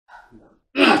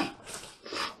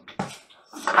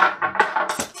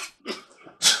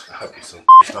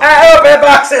I open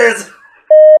boxes!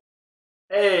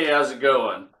 Hey, how's it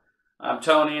going? I'm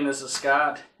Tony and this is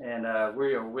Scott, and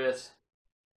we are with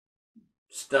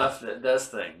stuff that does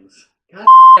things. God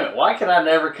damn it, why can I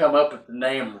never come up with the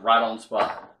name right on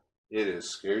spot? It is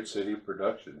Scared City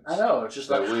Productions. I know, it's just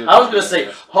like, I was going to say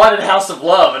Haunted House of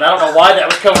Love, and I don't know why that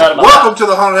was coming out of my Welcome to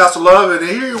the Haunted House of Love, and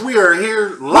here we are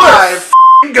here live.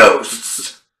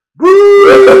 Ghosts!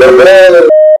 Woo!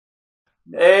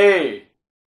 Hey!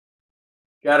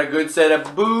 Got a good set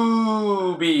of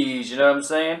boobies, you know what I'm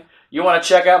saying? You want to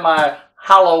check out my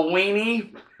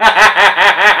Halloweeny?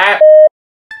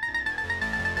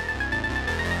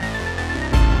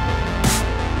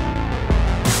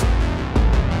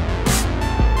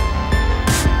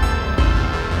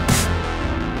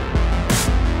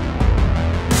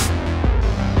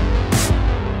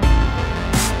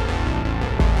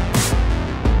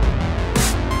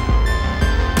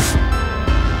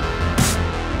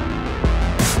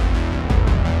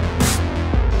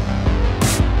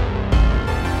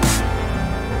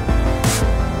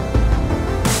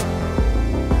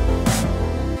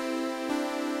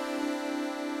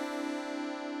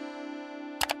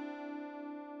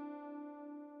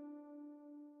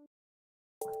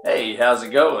 Hey, how's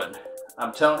it going?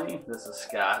 I'm Tony, this is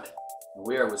Scott, and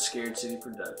we are with Scared City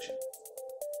Productions.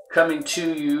 Coming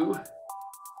to you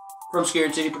from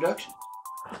Scared City Productions.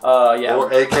 Yeah.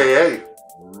 Or AKA,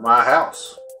 my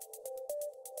house.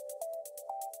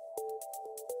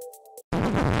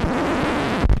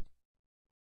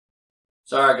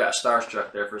 Sorry I got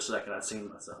starstruck there for a second, I seen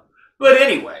myself. But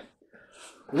anyway,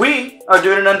 we are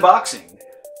doing an unboxing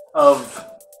of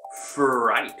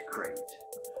Frightcrate.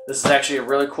 This is actually a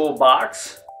really cool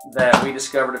box that we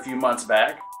discovered a few months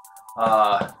back.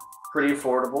 Pretty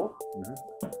affordable.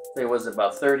 It was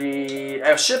about 30,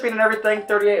 shipping and everything,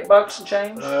 38 bucks and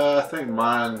change. I think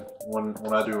mine, when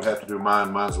I do have to do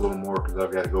mine, mine's a little more because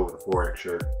I've got to go with a 4X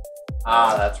shirt.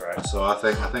 Ah, that's right. So I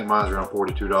think mine's around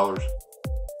 $42.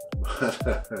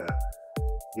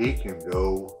 He can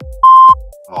go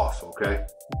off, okay?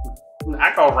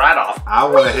 I go right off. I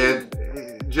went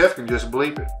ahead, Jeff can just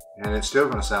bleep it. And it's still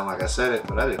going to sound like I said it,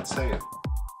 but I didn't say it.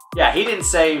 Yeah, he didn't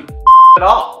say at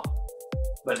all.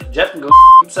 But Jeff can go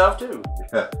himself too.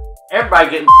 Yeah. Everybody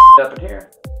getting up in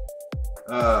here.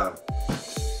 But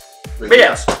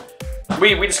yes,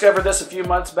 we discovered this a few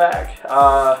months back.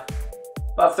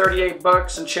 About 38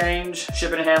 bucks and change.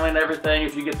 Shipping and handling and everything.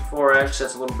 If you get the 4X,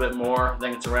 that's a little bit more. I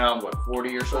think it's around, what,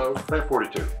 40 or so? I think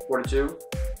 42. 42.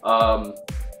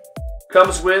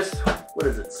 Comes with, what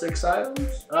is it, 6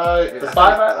 items? 5 items?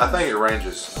 I think it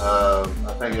ranges. I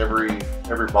think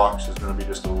every box is going to be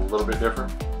just a little bit different.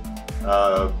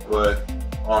 But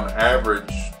on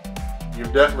average,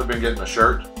 you've definitely been getting a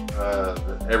shirt.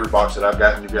 Every box that I've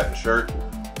gotten, you've gotten a shirt.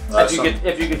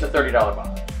 If you get the $30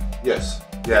 box. Yes.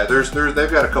 Yeah. They've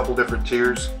got a couple different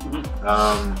tiers.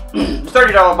 The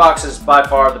 $30 box is by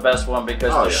far the best one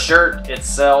because the shirt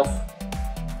itself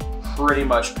pretty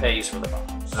much pays for the box.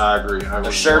 I agree.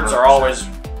 The shirts 100%. Are always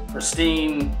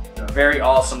pristine, very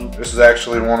awesome. This is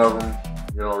actually one of them,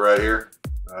 you know, right here,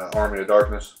 Army of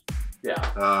Darkness.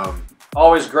 Yeah.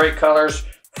 Always great colors,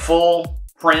 full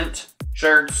print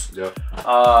shirts. Yep.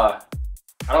 I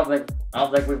don't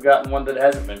think we've gotten one that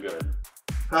hasn't been good.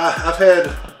 I've had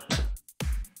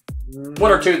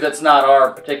one or two that's not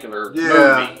our particular movie.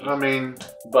 I mean,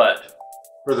 but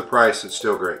for the price, it's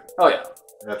still great. Oh yeah.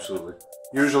 Absolutely.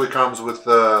 Usually comes with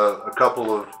a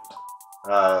couple of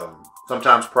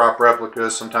sometimes prop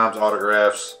replicas, sometimes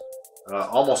autographs.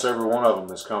 Almost every one of them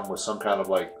has come with some kind of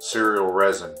like serial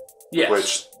resin. Yes.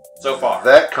 Which so far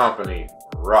that company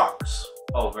rocks.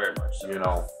 Oh, very much so. You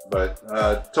know, but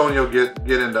Tony will get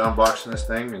into unboxing this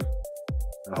thing and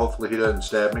hopefully he doesn't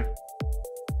stab me.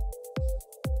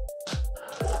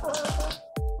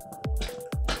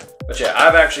 But yeah,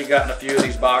 I've actually gotten a few of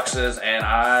these boxes and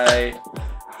I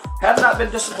have not been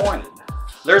disappointed.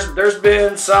 There's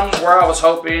been some where I was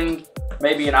hoping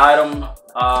maybe an item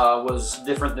was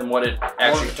different than what it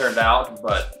actually turned out,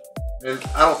 but and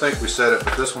I don't think we said it,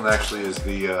 but this one actually is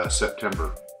the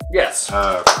September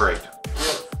crate.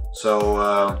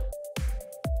 So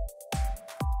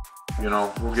you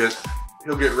know,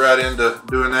 he'll get right into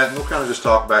doing that, and we'll kind of just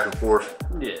talk back and forth.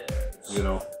 Yes. You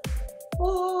know.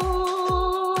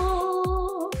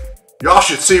 Y'all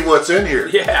should see what's in here.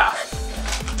 Yeah.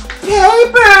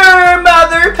 Paper,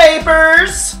 mother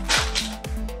papers.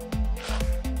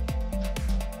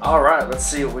 All right, let's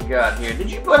see what we got here.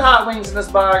 Did you put Hot Wings in this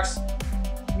box?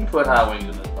 You put Hot Wings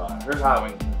in this box. There's Hot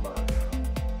Wings in this box.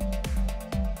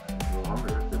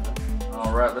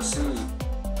 All right, let's see.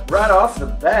 Right off the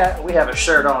bat, we have a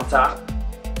shirt on top,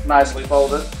 nicely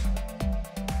folded.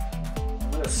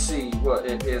 let's see what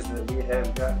it is that we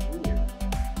have got here.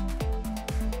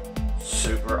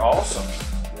 Super awesome.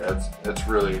 Yeah, it's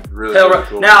really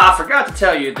cool. Now, I forgot to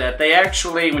tell you that they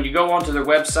actually, when you go onto their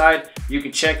website, you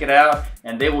can check it out,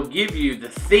 and they will give you the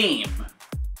theme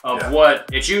of what,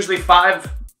 it's usually five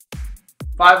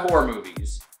horror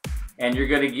movies, and you're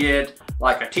going to get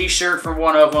like a t-shirt from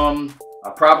one of them,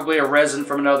 probably a resin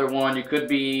from another one. You could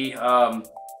be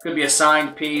a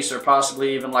signed piece, or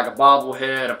possibly even like a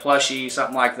bobblehead, a plushie,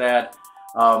 something like that.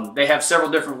 They have several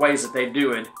different ways that they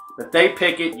do it, but they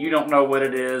pick it. You don't know what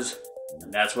it is,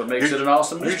 and that's what makes it an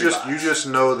awesome mystery box. You just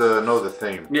know the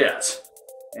theme. Yes,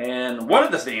 and one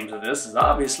of the themes of this is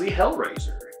obviously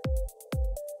Hellraiser,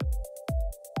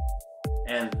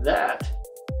 and that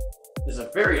is a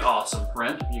very awesome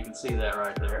print. You can see that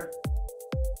right there.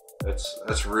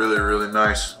 That's really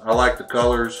nice. I like the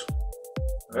colors.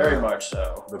 Very much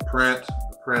so. The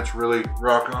print's really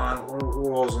rock on.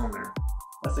 Who all's on there?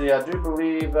 Let's see, I do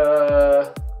believe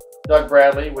Doug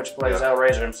Bradley, which plays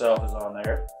Hellraiser himself, is on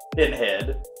there.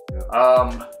 Pinhead. Yeah.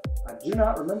 I do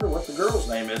not remember what the girl's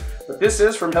name is, but this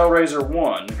is from Hellraiser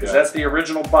 1, because that's the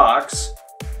original box.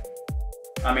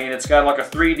 I mean, it's got like a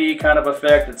 3D kind of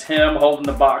effect. It's him holding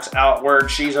the box outward,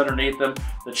 she's underneath him,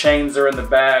 the chains are in the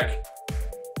back.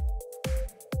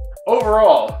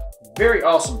 Overall, very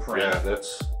awesome print. Yeah,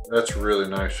 that's really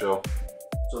nice show.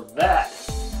 So that,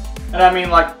 and I mean,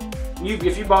 like,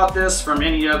 if you bought this from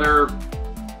any other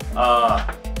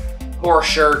horror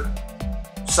shirt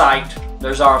site,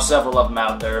 there's several of them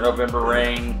out there. November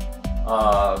Rain,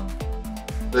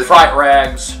 Fright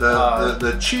Rags.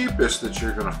 The cheapest that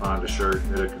you're going to find a shirt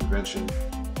at a convention,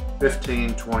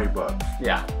 $15-20.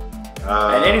 Yeah.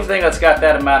 And anything that's got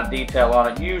that amount of detail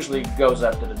on it usually goes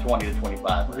up to the 20 to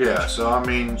 25 range. Yeah, so I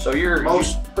mean, so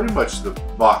pretty much the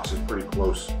box is pretty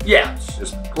close. Yeah.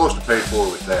 It's close to paid for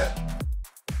with that.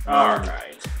 All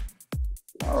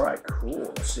right,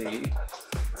 cool. Let's see.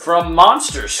 From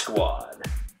Monster Squad,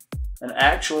 an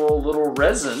actual little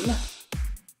resin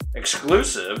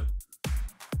exclusive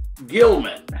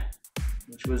Gilman,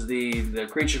 which was the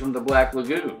creature from the Black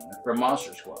Lagoon from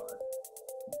Monster Squad.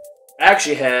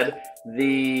 Actually had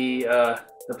the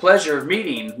pleasure of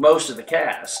meeting most of the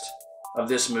cast of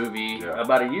this movie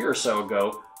about a year or so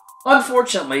ago.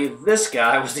 Unfortunately, this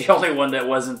guy was the only one that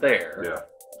wasn't there. Yeah.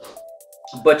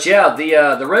 But yeah,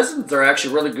 the resins are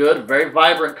actually really good. Very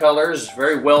vibrant colors,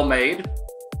 very well made.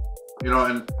 You know,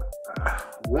 and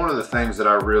one of the things that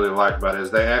I really like about it is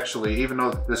they actually, even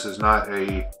though this is not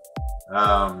a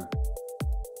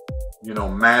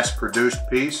mass-produced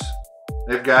piece,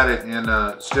 they've got it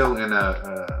still in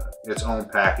its own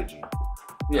packaging.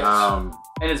 Yes.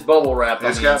 And it's bubble wrapped.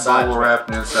 It's got bubble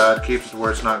wrapped inside, keeps it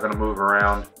where it's not going to move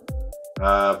around.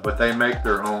 But they make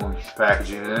their own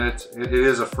packaging, and it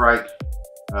is a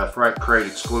Frightcrate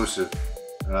exclusive,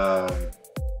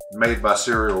 made by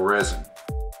Cereal Resin.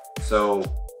 So,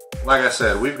 like I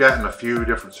said, we've gotten a few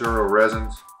different cereal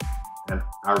resins, and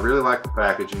I really like the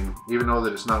packaging, even though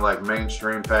that it's not like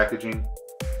mainstream packaging.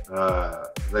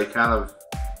 They kind of,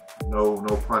 no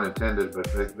pun intended, but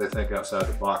they think outside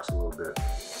the box a little bit.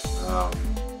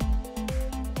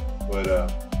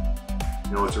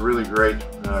 It's a really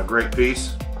great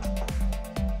piece,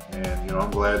 and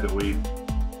I'm glad that we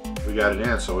got it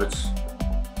in. So it's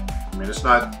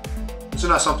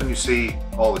not something you see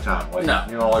all the time. Like,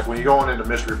 no. Like when you go into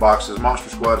mystery boxes, Monster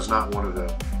Squad is not one of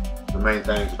the main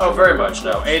things. Oh, very much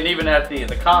no. And even at the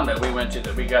con that we went to,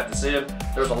 that we got to see it,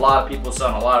 there was a lot of people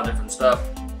selling a lot of different stuff.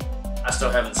 I still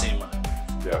haven't seen one.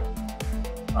 Yeah.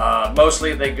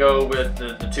 Mostly they go with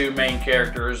the two main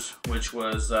characters, which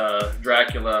was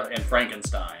Dracula and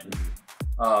Frankenstein.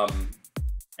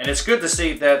 And it's good to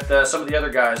see that some of the other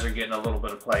guys are getting a little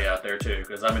bit of play out there too,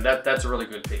 because I mean that's a really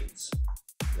good piece.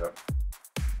 Yep.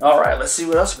 All right, let's see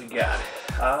what else we got.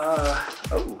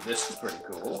 Oh, this is pretty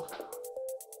cool.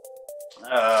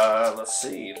 Let's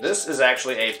see. This is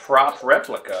actually a prop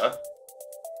replica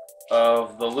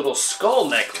of the little skull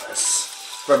necklace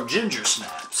from Ginger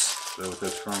Snaps. Is that what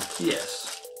that's from?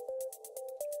 Yes.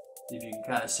 If you can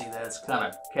kind of see that, it's kind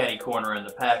of catty corner in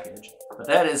the package. But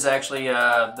that is actually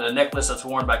the necklace that's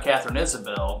worn by Catherine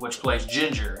Isabel, which plays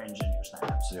Ginger in Ginger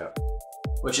Snaps. Yeah.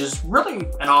 Which is really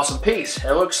an awesome piece.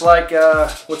 It looks like,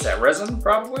 what's that, resin,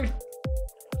 probably?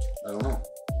 I don't know.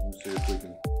 Let me see if we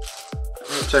can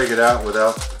take it out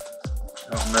without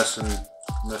messing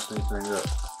anything up.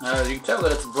 You can tell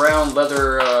that it's brown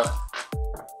leather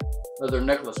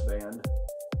necklace band.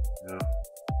 Yeah.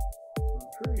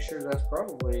 I'm pretty sure that's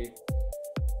probably...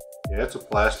 Yeah, it's a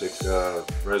plastic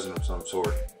resin of some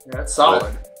sort. Yeah, it's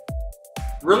solid.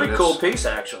 Really cool piece,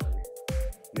 actually.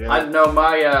 Yeah. I know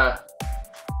my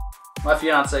my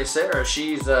fiance Sarah,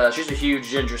 she's a huge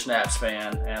Ginger Snaps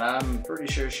fan, and I'm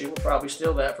pretty sure she will probably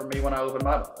steal that from me when I open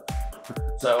my box.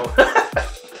 So,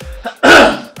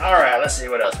 all right, let's see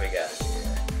what else we got here.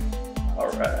 All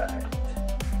right,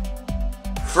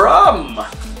 from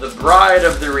the Bride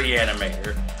of the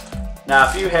Re-Animator. Now,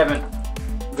 if you haven't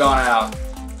gone out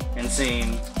and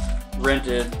seen,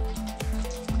 rented,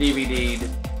 DVD'd,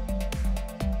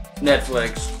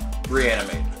 Netflix,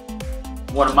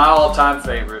 Re-Animator, one of my all-time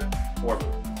favorite horror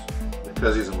movies.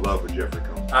 Because he's in love with Jeffrey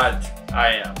Combs.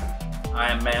 I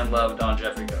am man-loved on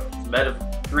Jeffrey Combs. Met him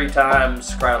 3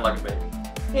 times, cried like a baby.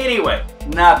 Anyway,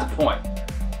 not the point.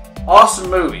 Awesome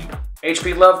movie.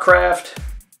 H.P. Lovecraft.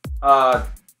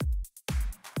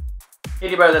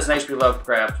 Anybody that's an H.P.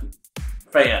 Lovecraft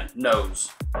fan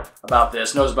knows about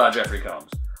this, knows about Jeffrey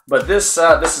Combs. But this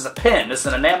is a pen. This is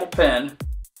an enamel pen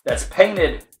that's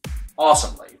painted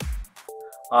awesomely.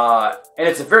 And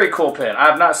it's a very cool pen.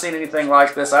 I've not seen anything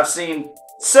like this. I've seen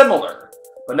similar,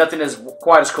 but nothing is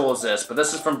quite as cool as this. But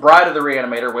this is from Bride of the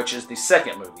Re-Animator, which is the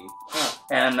second movie.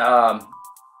 And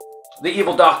the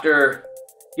evil doctor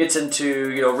gets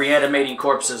into, reanimating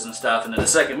corpses and stuff. And in the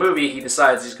second movie, he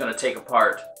decides he's going to take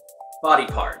apart body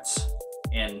parts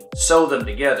and sew them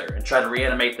together and try to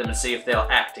reanimate them and see if they'll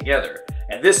act together.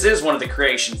 And this is one of the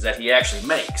creations that he actually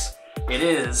makes. It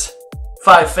is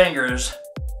 5 fingers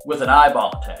with an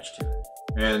eyeball attached to it.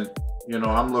 And,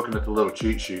 I'm looking at the little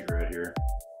cheat sheet right here.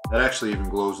 That actually even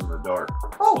glows in the dark.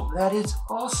 Oh, that is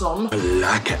awesome. I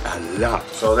like it a lot.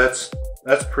 So that's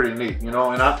pretty neat, and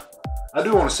I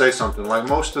do want to say something. Like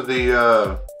most of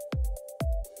the,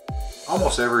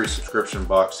 almost every subscription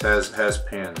box has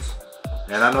pins.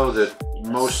 And I know that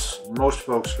most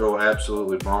folks go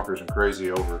absolutely bonkers and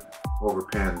crazy over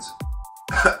pins.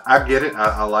 I get it.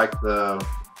 I like the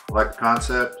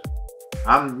concept.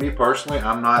 Me personally,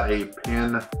 I'm not a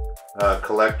pin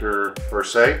collector per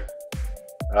se,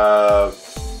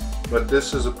 but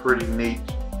this is a pretty neat,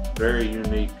 very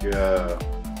unique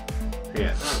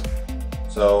pin.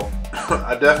 So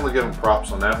I definitely give them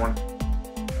props on that one.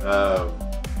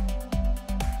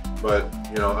 But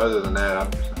other than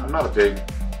that, I'm not a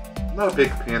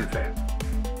big pen fan.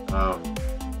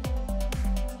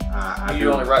 Do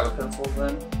you only write with pencils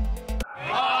then?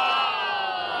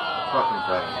 Fucking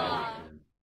bad.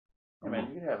 I mean,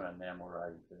 you could have an enamel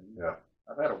writing pen. Yeah.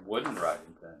 I've had a wooden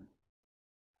writing pen.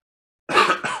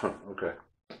 Okay.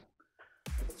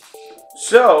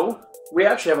 So, we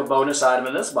actually have a bonus item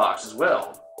in this box as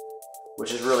well,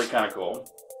 which is really kind of cool.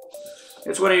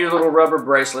 It's one of your little rubber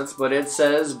bracelets, but it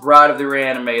says Bride of the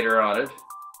Re-Animator on it.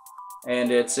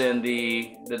 And it's in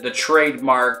the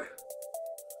trademark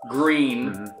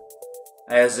green,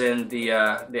 as in the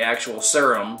actual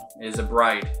serum is a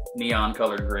bright neon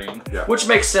colored green. Yeah. Which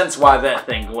makes sense why that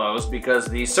thing glows, because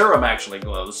the serum actually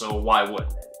glows, so why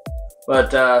wouldn't it? But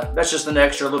that's just an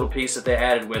extra little piece that they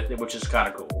added with it, which is kind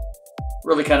of cool.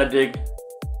 Really kind of dig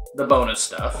the bonus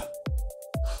stuff.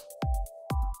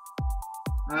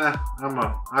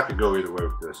 I could go either way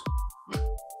with this.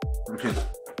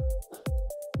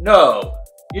 No,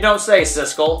 you don't say,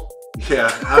 Siskel.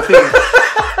 Yeah, I mean,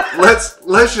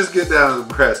 let's just get down to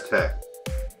the brass tack.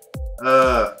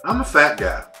 I'm a fat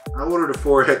guy. I ordered a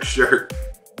 4X shirt.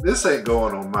 This ain't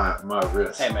going on my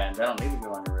wrist. Hey man, that don't need to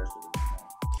go on your wrist.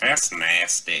 That's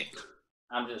nasty.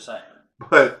 I'm just saying.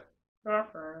 But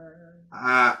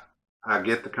I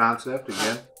get the concept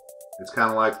again. It's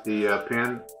kind of like the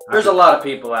pen. There's a lot of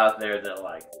people out there that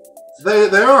like these.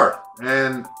 They are,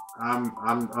 and I'm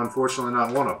unfortunately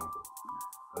not one of them.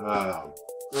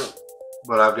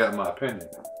 But I've got my opinion.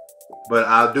 But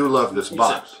I do love this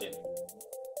box.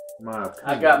 My opinion.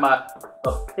 I got my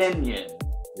opinion.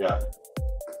 Yeah.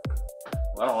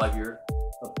 Well, I don't like your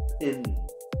opinion.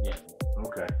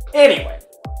 Okay. Anyway,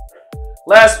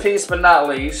 last piece but not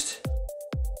least,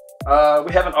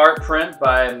 we have an art print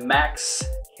by Max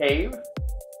Cave.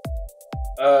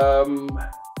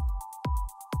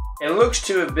 It looks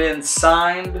to have been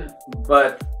signed,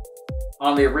 but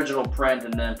on the original print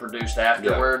and then produced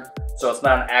afterward. Yeah. So it's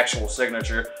not an actual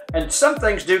signature. And some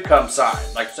things do come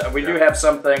signed. Like we do have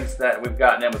some things that we've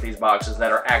gotten in with these boxes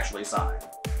that are actually signed.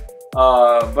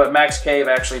 But Max Cave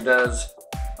actually does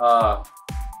a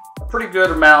pretty good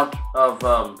amount of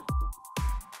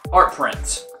art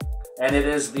prints. And it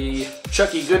is the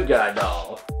Chucky Good Guy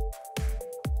doll.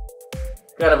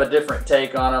 Kind of a different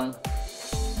take on him.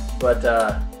 But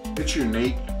it's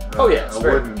unique. Oh yeah, it's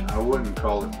I wouldn't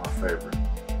call it my favorite.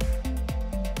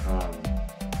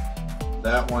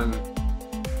 That one,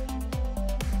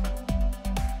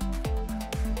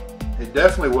 it it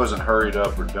definitely wasn't hurried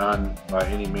up or done by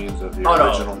any means of the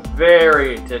original. No,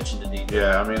 very attention to detail.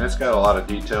 Yeah, I mean, it's got a lot of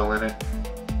detail in it.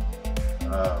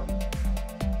 I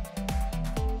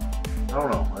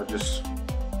don't know.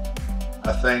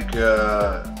 I think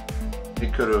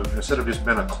it could have, instead of just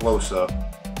been a close-up,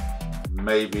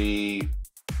 maybe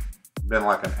been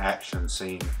like an action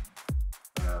scene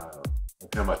of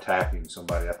him attacking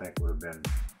somebody. I think would have been.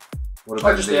 Or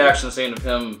just the action scene of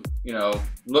him, you know,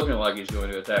 looking like he's going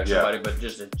to attack somebody, but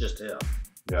just him.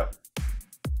 Yeah.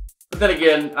 But then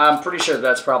again, I'm pretty sure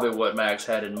that's probably what Max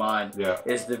had in mind. Yeah.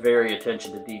 Is the very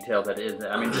attention to detail that is.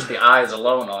 I mean, just the eyes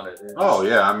alone on it. Oh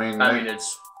yeah, I mean,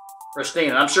 it's pristine.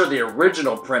 And I'm sure the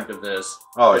original print of this is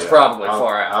yeah. probably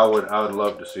far out. I would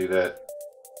love to see that,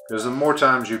 because the more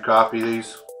times you copy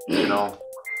these, you know,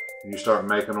 you start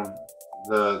making them,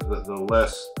 the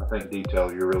less I think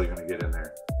detail you're really going to get in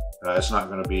there. It's not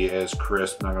going to be as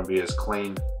crisp, not going to be as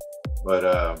clean, but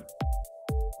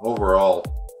overall,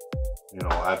 you know,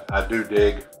 I do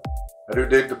dig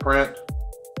the print,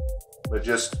 but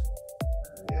just,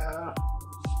 yeah,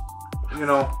 you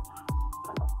know,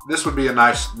 this would be a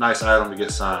nice item to get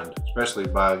signed, especially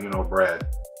by, you know, Brad.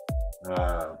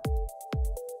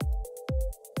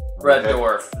 Brad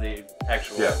Dourif, the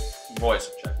actual voice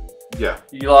of Chucky. Yeah.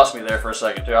 You lost me there for a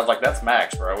second too. I was like, "That's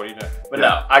Max, bro. What are you doing?" But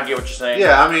no, I get what you're saying.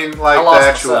 Yeah, I mean, like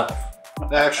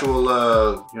the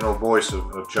actual, you know, voice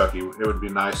of Chucky. It would be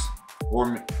nice,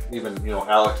 or even, you know,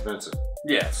 Alex Vincent.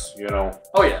 Yes. You know.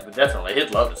 Oh yeah, but definitely,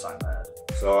 he'd love to sign that.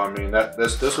 So I mean,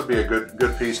 this would be a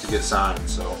good piece to get signed.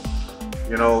 So,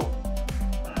 you know,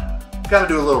 kind of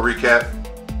do a little recap.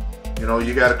 You know,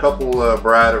 you got a couple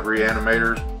Bride of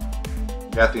Re-Animators.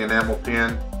 You got the enamel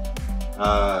pin.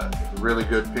 Really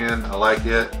good pin. I like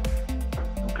it.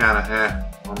 I'm kind of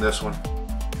on this one.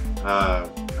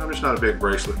 I'm just not a big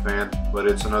bracelet fan, but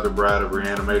it's another Bride of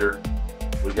Re-Animator.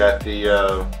 We got the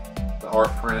art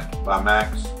print by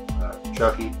Max,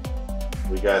 Chucky.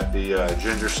 We got the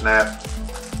Ginger Snap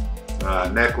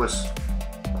necklace.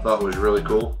 I thought was really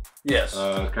cool. Yes.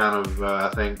 Kind of, I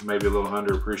think maybe a little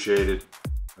underappreciated,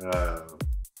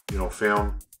 you know,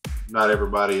 film. Not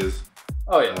everybody is.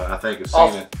 Oh yeah. I think has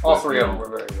seen it. All three of them were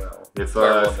very well.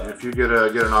 If you get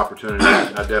an opportunity,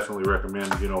 I definitely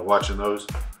recommend, you know, watching those.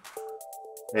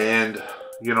 And,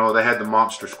 you know, they had the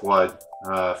Monster Squad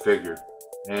figure,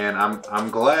 and I'm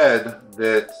glad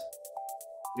that,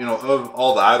 you know, of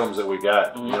all the items that we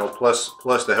got, you know, plus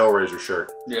the Hellraiser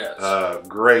shirt. Yes.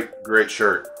 Great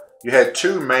shirt. You had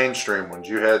two mainstream ones.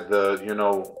 You had the, you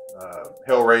know,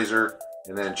 Hellraiser,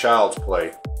 and then Child's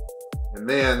Play, and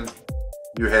then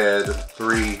you had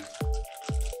three.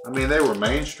 I mean, they were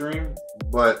mainstream,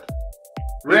 but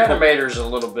Re-Animator's a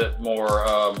little bit more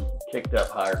kicked up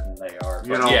higher than they are.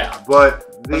 You know, yeah.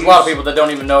 But there's a lot of people that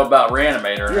don't even know about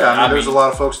Re-Animator. Yeah, I mean, there's a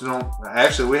lot of folks that don't.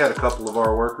 Actually, we had a couple of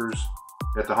our workers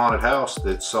at the haunted house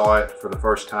that saw it for the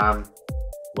first time,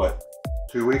 what,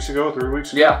 2 weeks ago, 3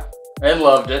 weeks ago? Yeah, and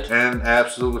loved it. And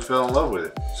absolutely fell in love with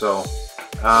it. So,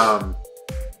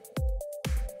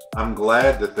 I'm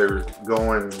glad that they're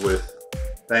going with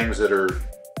things that are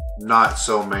not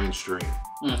so mainstream.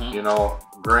 You know,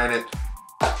 granted,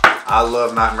 I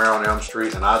love Nightmare on Elm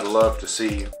Street, and I'd love to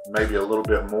see maybe a little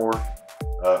bit more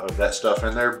of that stuff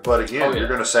in there. But again, you're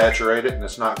going to saturate it, and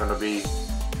it's not going to be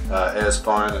as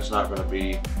fun. It's not going to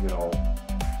be, you know,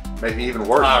 maybe even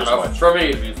worse. I don't know. For me,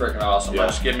 it'd be freaking awesome. Yeah.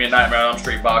 Just give me a Nightmare on Elm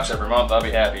Street box every month. I'll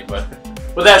be happy. But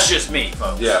that's just me,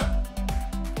 folks. Yeah.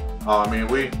 I mean,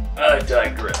 I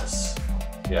digress.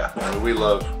 Yeah. I mean, we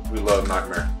love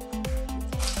Nightmare.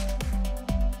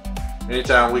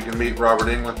 Anytime we can meet Robert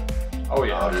Englund. Oh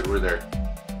yeah. Oh, dude, we're there.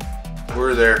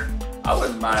 We're there. I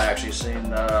wouldn't mind actually seeing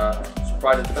some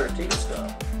Friday the 13th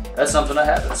stuff. That's something I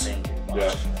haven't seen too much.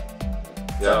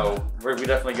 Yeah. So we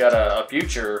definitely got a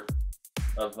future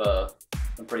of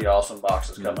some pretty awesome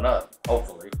boxes coming up.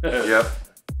 Hopefully. Yep.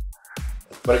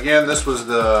 But again, this was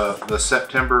the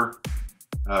September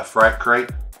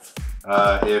Frightcrate.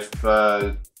 If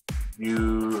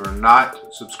you are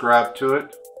not subscribed to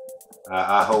it,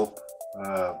 I hope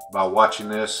by watching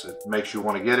this it makes you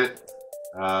want to get it.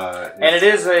 And it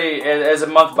is a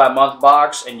month by month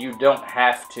box, and you don't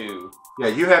have to. Yeah,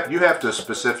 you have to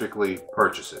specifically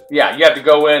purchase it. Yeah, you have to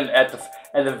go in at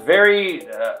the very.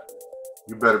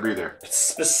 You better be there.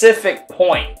 Specific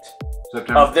point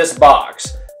September. Of this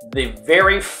box, the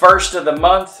very first of the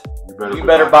month, you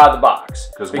better buy the box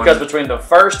because between the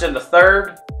 1st and the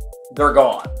 3rd, they're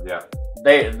gone. Yeah.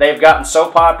 They've gotten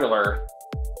so popular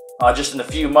just in the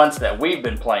few months that we've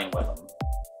been playing with them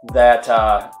that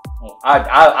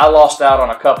I lost out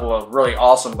on a couple of really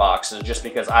awesome boxes just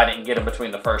because I didn't get them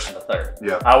between the 1st and the 3rd.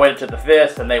 Yeah. I waited to the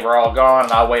 5th and they were all gone,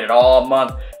 and I waited all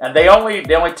month. And they only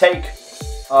take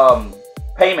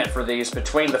payment for these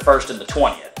between the 1st and the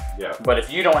 20th. Yeah. But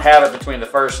if you don't have it between the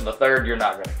 1st and the 3rd, you're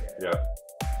not going to get it. Yeah.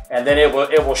 And then it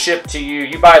will ship to you.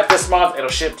 You buy it this month, it'll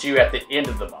ship to you at the end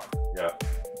of the month. Yeah.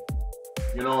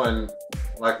 You know, and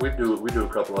like we do a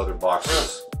couple other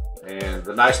boxes, and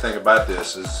the nice thing about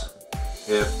this is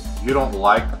if you don't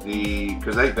like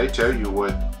because they tell you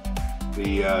what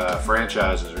the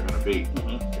franchises are going to be.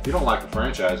 If you don't like the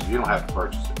franchises, you don't have to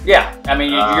purchase it. Yeah, I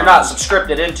mean you're not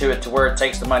subscripted into it to where it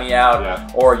takes the money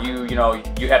out, or you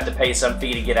have to pay some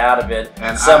fee to get out of it.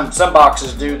 And some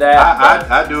boxes do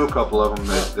that. I do a couple of them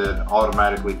that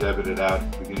automatically debit it out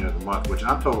at the beginning of the month, which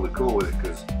I'm totally cool with it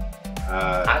because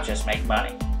I just make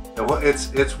money. Well,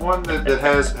 it's one that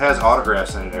has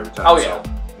autographs in it every time. Oh yeah,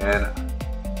 and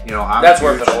that's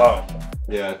worth it alone.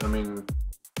 Yeah, I mean,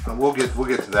 we'll get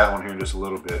to that one here in just a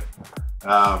little bit.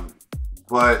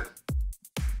 But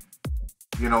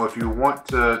if you want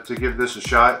to give this a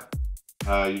shot,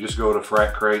 you just go to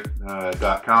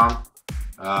Frightcrate.com.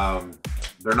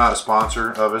 They're not a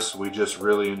sponsor of us. We just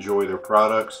really enjoy their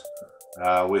products.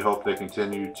 We hope they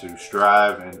continue to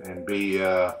strive and be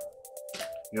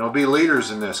be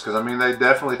leaders in this, because I mean they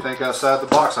definitely think outside the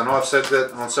box. I know I've said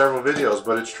that on several videos,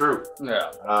 but it's true. Yeah.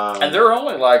 And they're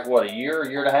only like what, a year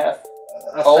and a half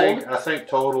old? I think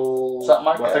total something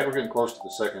like that. I think we're getting close to the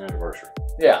 2nd anniversary.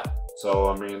 Yeah. So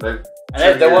I mean they've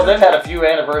had a few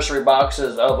anniversary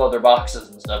boxes of other boxes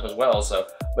and stuff as well. So,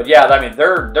 but yeah, I mean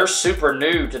they're super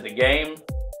new to the game,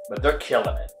 but they're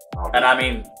killing it. Oh, and I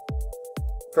mean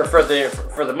for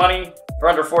the money, for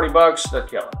under $40, they're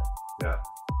killing it. Yeah.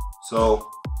 So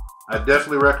I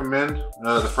definitely recommend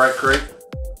the Fright Crate.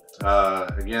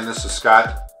 Again, this is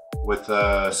Scott with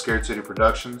Scared City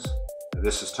Productions.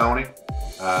 This is Tony.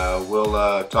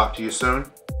 We'll talk to you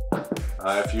soon.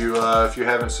 If you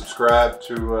haven't subscribed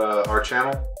to our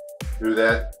channel, do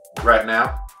that right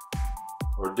now.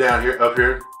 Or down here, up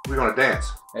here, we're gonna dance.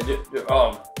 And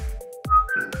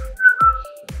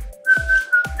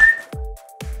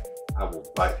I will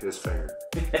bite his finger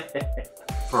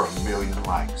for 1,000,000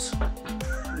 likes.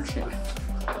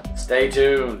 Stay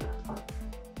tuned.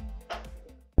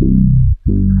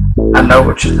 I know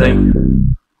what you think.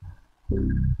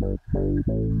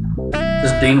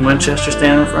 Does Dean Winchester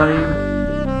stand in front of you?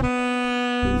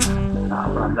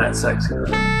 No, but I'm that sexy.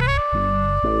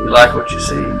 You like what you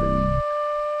see?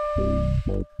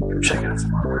 Check out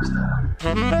some more stuff.